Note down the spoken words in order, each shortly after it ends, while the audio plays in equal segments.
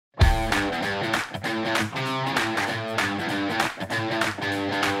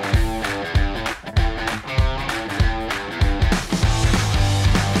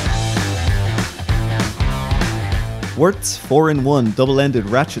Wirth's 4-in-1 double-ended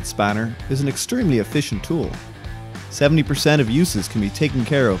ratchet spanner is an extremely efficient tool. 70% of uses can be taken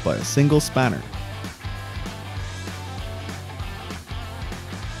care of by a single spanner.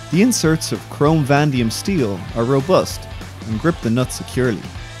 The inserts of chrome vanadium steel are robust and grip the nut securely.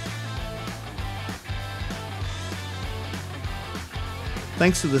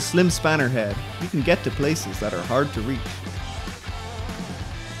 Thanks to the slim spanner head, you can get to places that are hard to reach.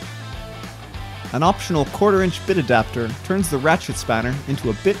 An optional 1/4-inch bit adapter turns the ratchet spanner into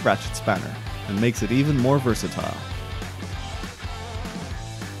a bit ratchet spanner and makes it even more versatile.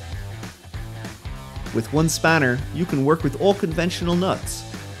 With one spanner, you can work with all conventional nuts,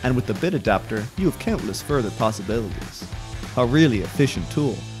 and with the bit adapter, you have countless further possibilities. A really efficient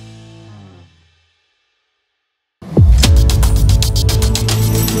tool.